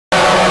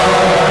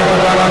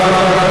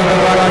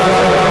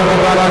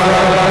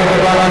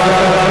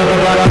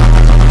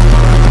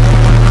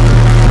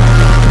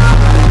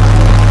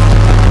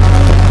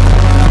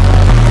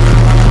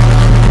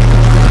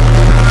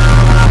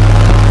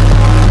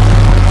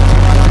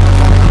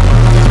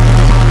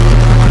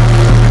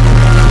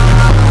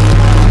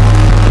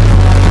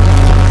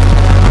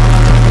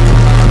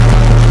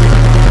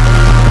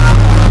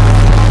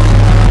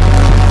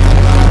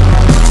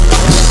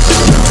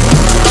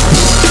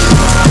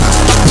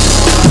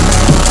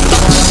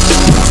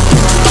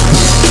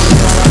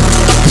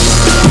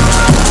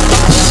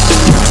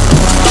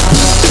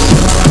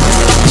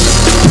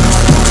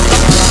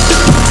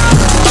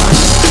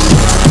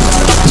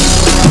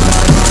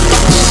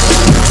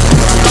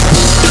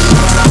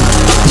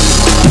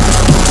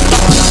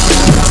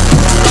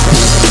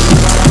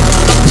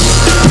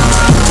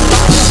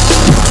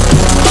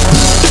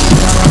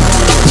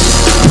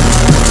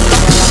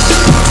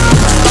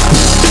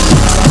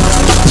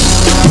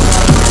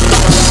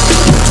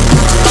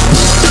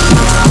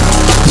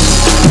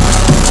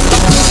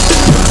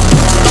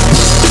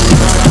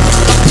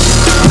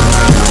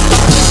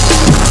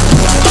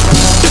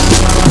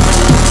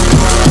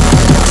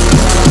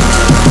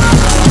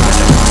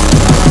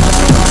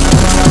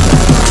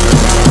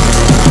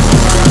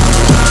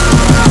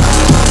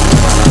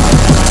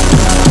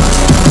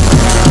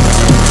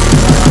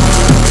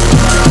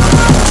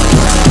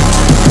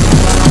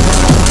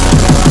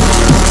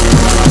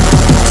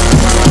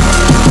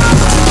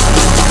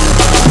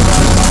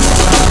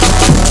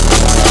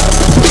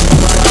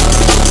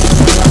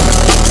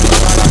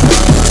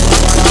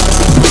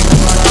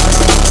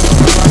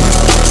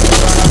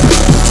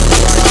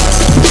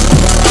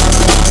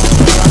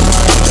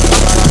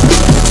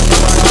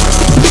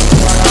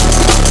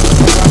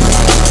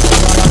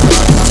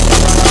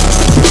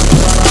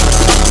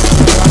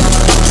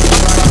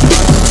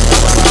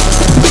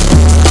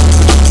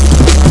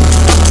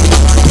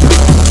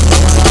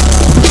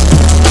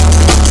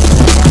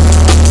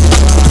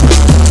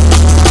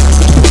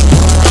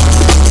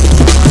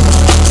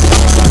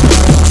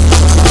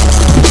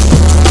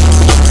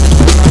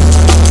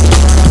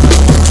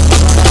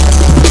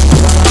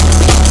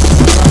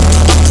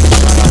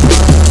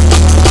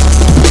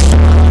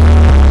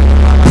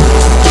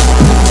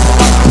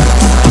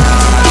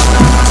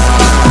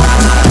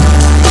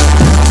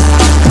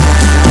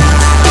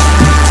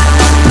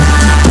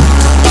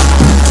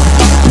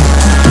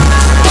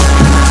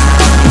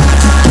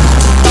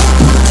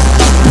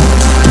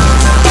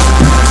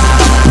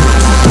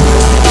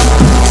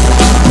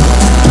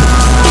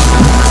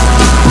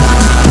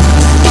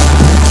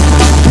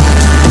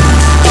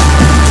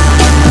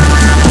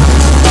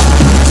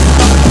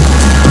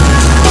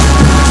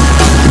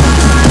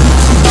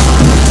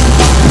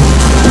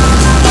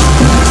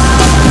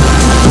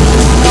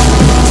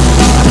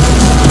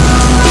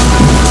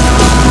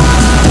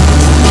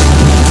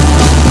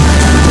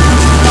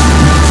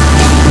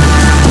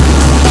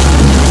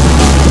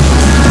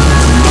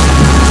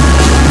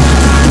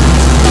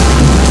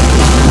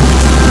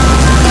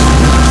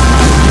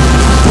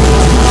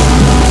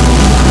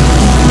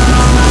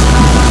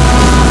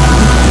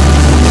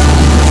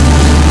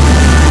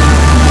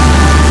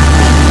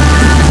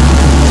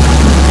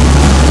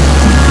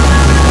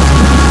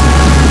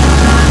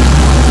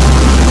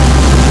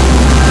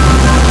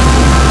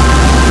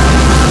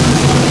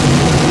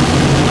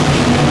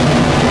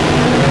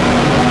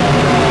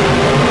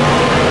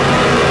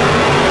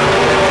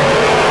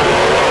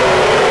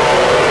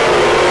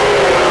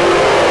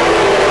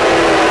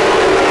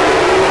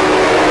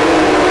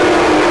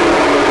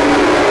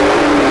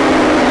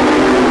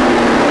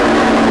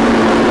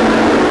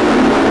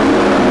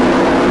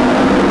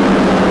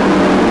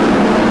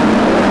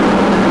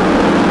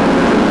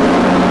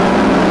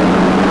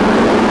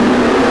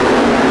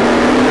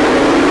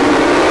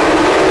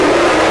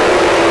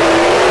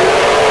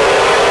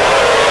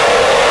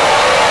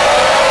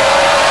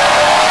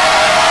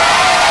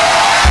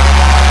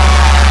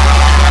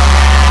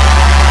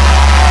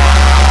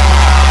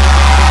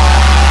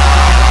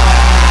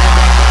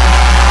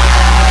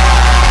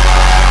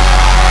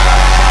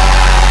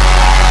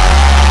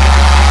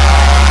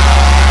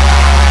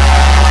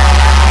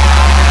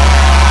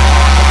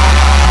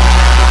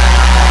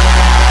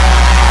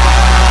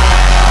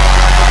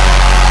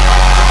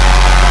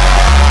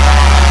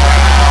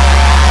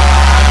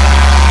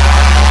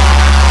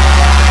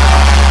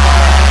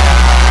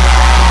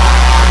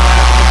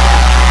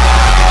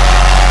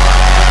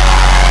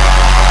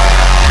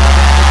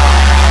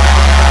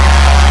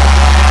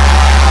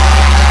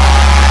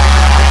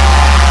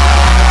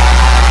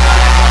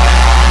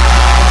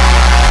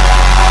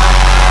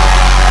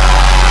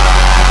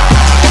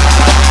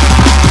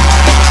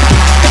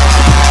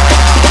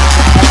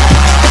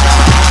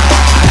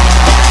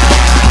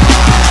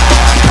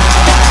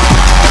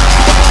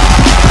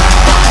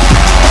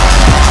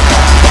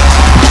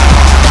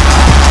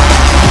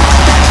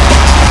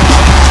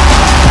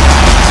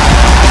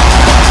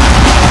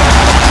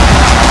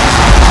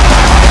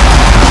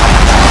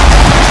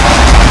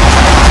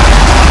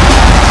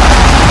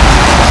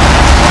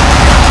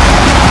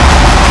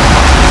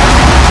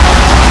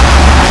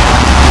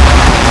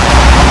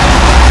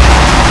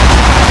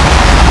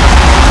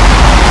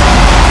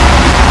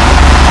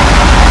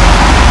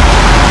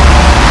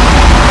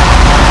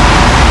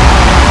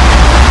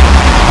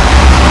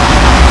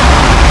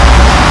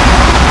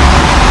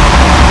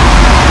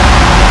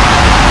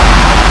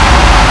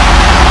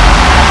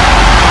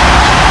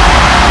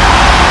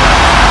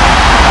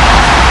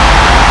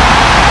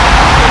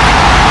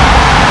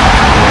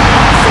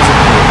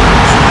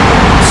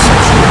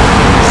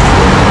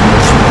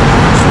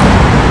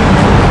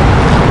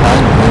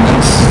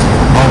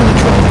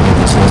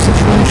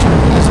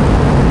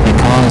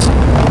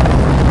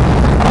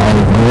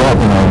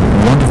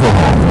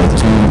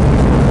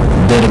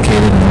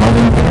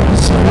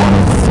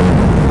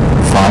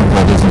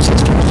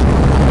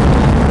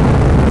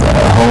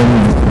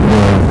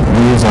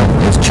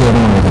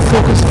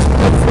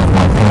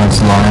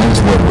parents' lives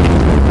where we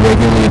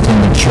regularly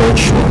attended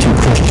church with two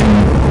Christian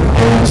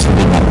parents who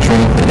did not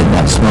drink, they did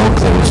not smoke,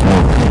 there was no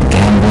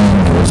gambling,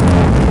 there was no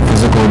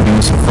physical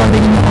abuse or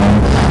fighting in the home.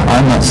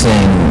 I'm not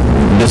saying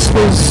this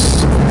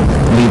was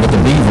Leave It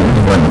to Beaver.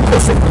 It wasn't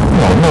perfect.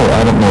 No,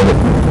 I don't know that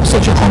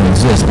such a home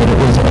exists, but it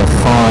was a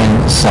fine,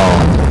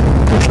 solid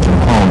Christian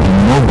home, and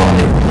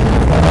nobody,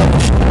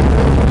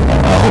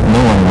 I hope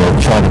no one will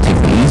try to take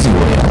the easy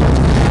way out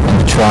and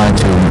to try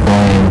to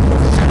blame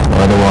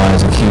or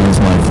otherwise accuse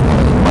my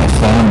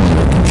family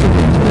of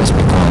contributing to this,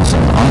 because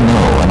I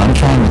know, and I'm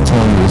trying to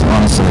tell you as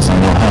honestly as I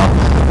know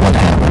what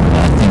happened, and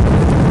I think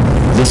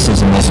this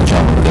is a message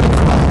I want to get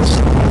across.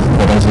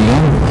 But as a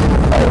young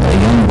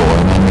boy,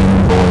 and I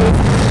mean boy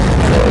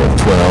of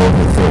 12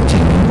 or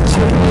 13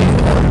 certainly,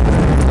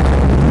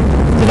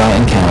 that I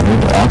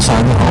encountered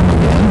outside the home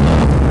again,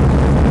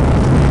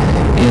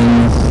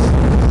 in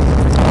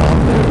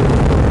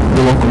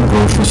the local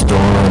grocery store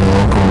or the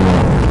local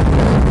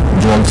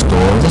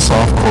drugstore, the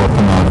softcore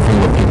pornography,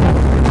 what people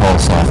call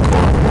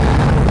softcore.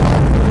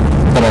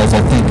 But as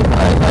I think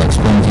I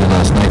explained to you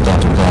last night,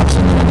 Dr.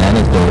 Dobson, in an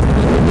anecdote,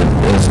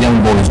 as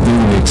young boys do,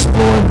 we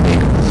explored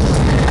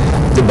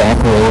the back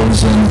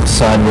roads and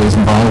sideways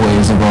and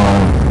byways of our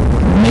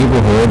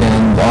neighborhood,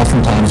 and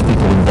oftentimes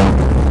people would dump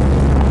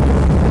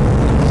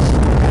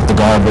the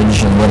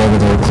garbage and whatever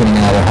they were cleaning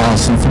out of their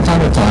house, and from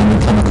time to time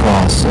we'd come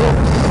across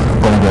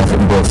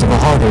pornographic books of a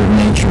harder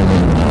nature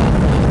than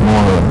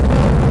more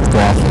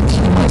graphic,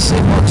 you might say,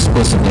 more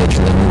explicit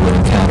nature than we would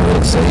encounter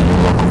at, say, in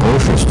your local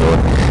grocery store.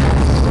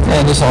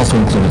 And this also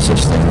included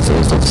such things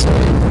as, let's say,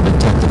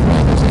 detective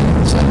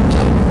magazines and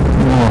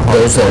more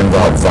those that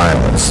involve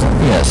violence.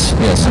 Yes,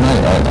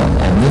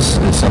 and this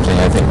is something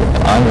I think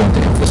I want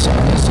to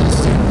emphasize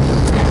is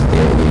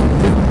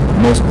the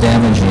most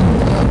damaging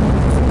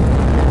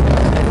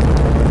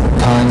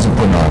kinds of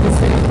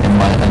pornography. And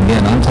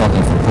again, I'm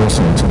talking from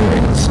personal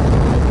experience,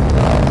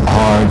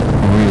 hard,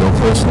 real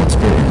personal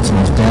experience. The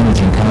most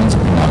damaging kinds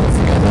of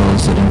pornography are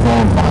those that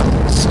involve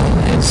violence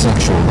and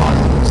sexual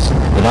violence.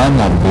 But I'm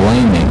not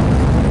blaming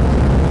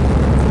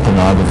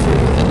pornography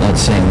and not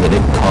saying that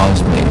it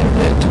caused me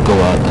to go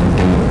out and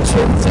do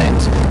certain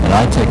things. And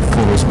I take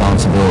full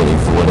responsibility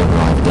for whatever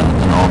I've done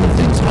and all the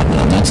things I've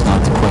done. That's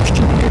not the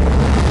question here.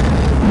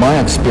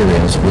 My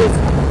experience with,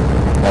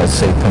 I'd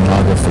say,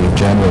 pornography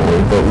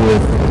generally, but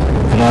with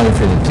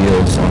pornography that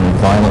deals on a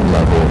violent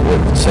level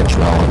with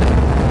sexuality,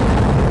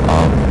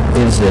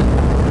 is that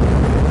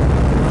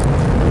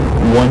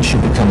once you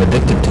become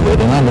addicted to it,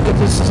 and I look at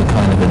this as a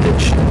kind of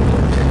addiction,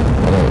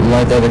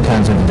 like other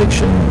kinds of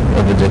addiction,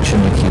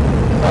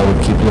 I would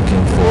keep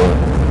looking for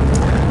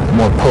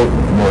more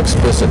potent, more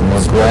explicit,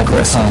 more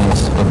graphic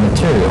kinds of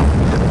material.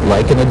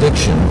 Like an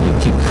addiction, you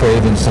keep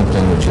craving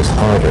something which is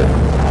harder,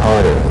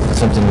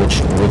 something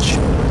which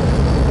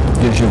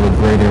gives you a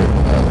greater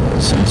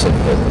sense of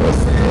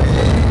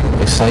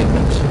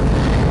excitement,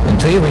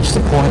 until you reach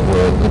the point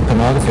where the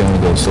pornography only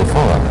goes so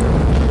far.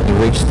 You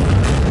reach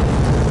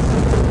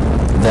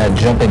that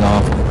jumping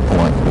off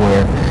point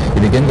where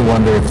you begin to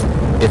wonder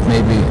if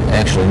maybe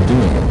actually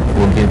doing it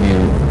will give you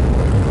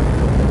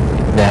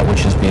that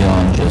which is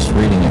beyond just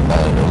reading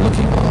about it or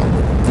looking on.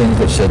 Things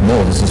which said,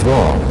 no, this is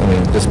wrong. I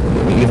mean,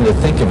 even to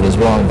think of it is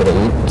wrong, but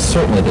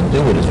certainly to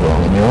do it is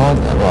wrong. And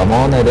I'm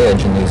on that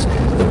edge, and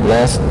the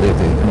last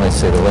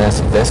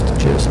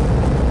vestiges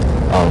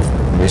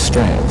of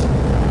restraint,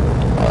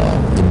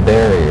 the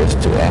barriers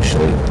to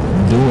actually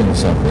doing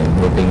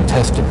something were being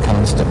tested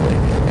constantly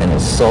and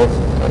assailed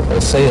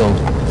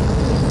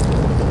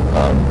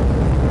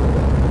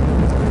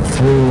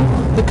through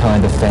the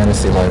kind of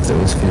fantasy life that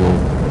was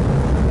fueled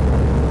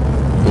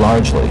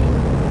largely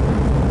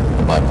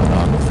by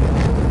pornography.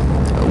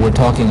 We're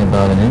talking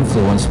about an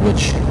influence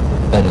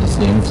that is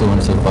the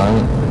influence of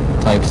violent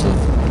types of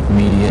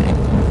media and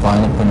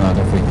violent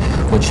pornography,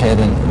 which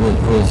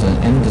was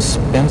an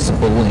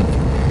indispensable link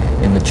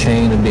in the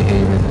chain of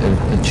behavior,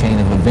 the chain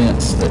of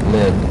events that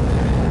led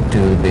to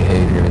the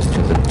behaviors,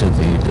 to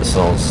the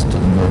assaults, to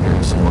the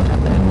murders,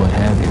 and what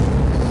have you.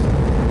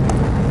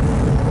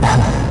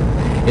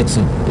 It's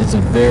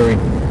a very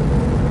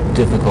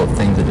difficult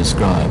thing to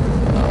describe.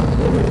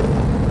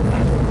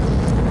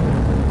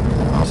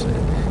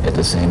 At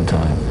the same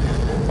time,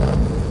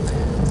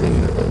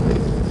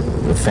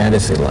 the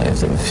fantasy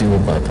lives that were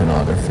fueled by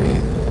pornography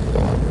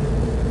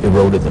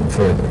eroded them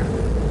further.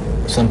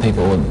 Some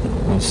people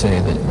would say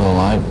that, well,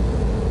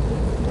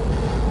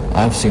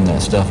 I've seen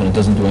that stuff and it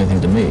doesn't do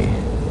anything to me.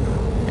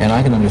 And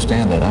I can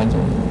understand that.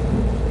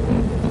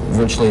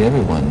 Virtually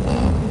everyone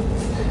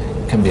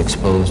can be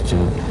exposed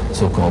to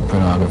so-called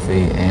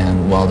pornography,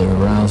 and while they're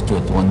aroused to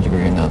it to one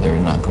degree or another,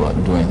 not go out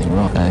and do anything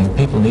wrong. I think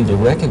people need to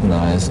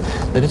recognize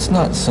that it's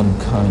not some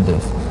kind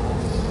of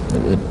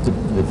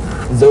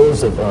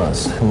those of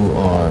us who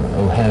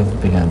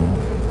have been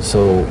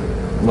so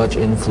much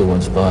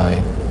influenced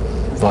by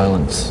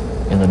violence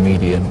in the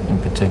media, in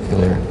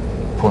particular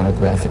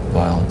pornographic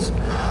violence,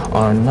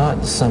 are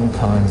not some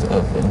kinds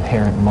of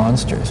inherent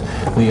monsters.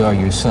 We are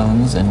your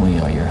sons and we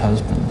are your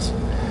husbands.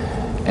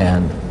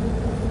 And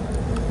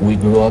we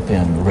grew up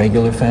in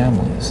regular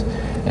families,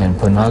 and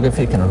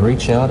pornography can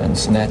reach out and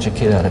snatch a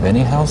kid out of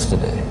any house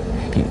today.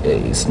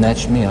 He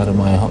snatched me out of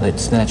my home. It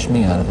snatched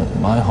me out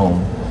of my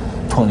home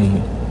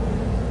 20,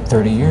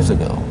 30 years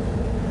ago.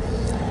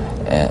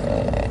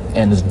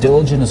 And as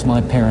diligent as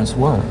my parents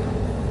were,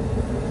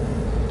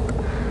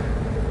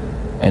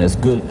 and as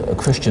good a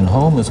Christian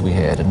home as we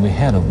had, and we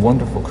had a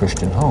wonderful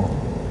Christian home,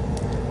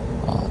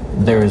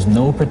 there is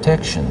no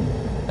protection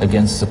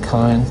against the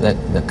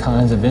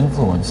kinds of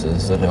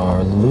influences that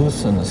are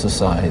loose in a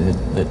society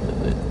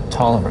that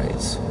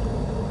tolerates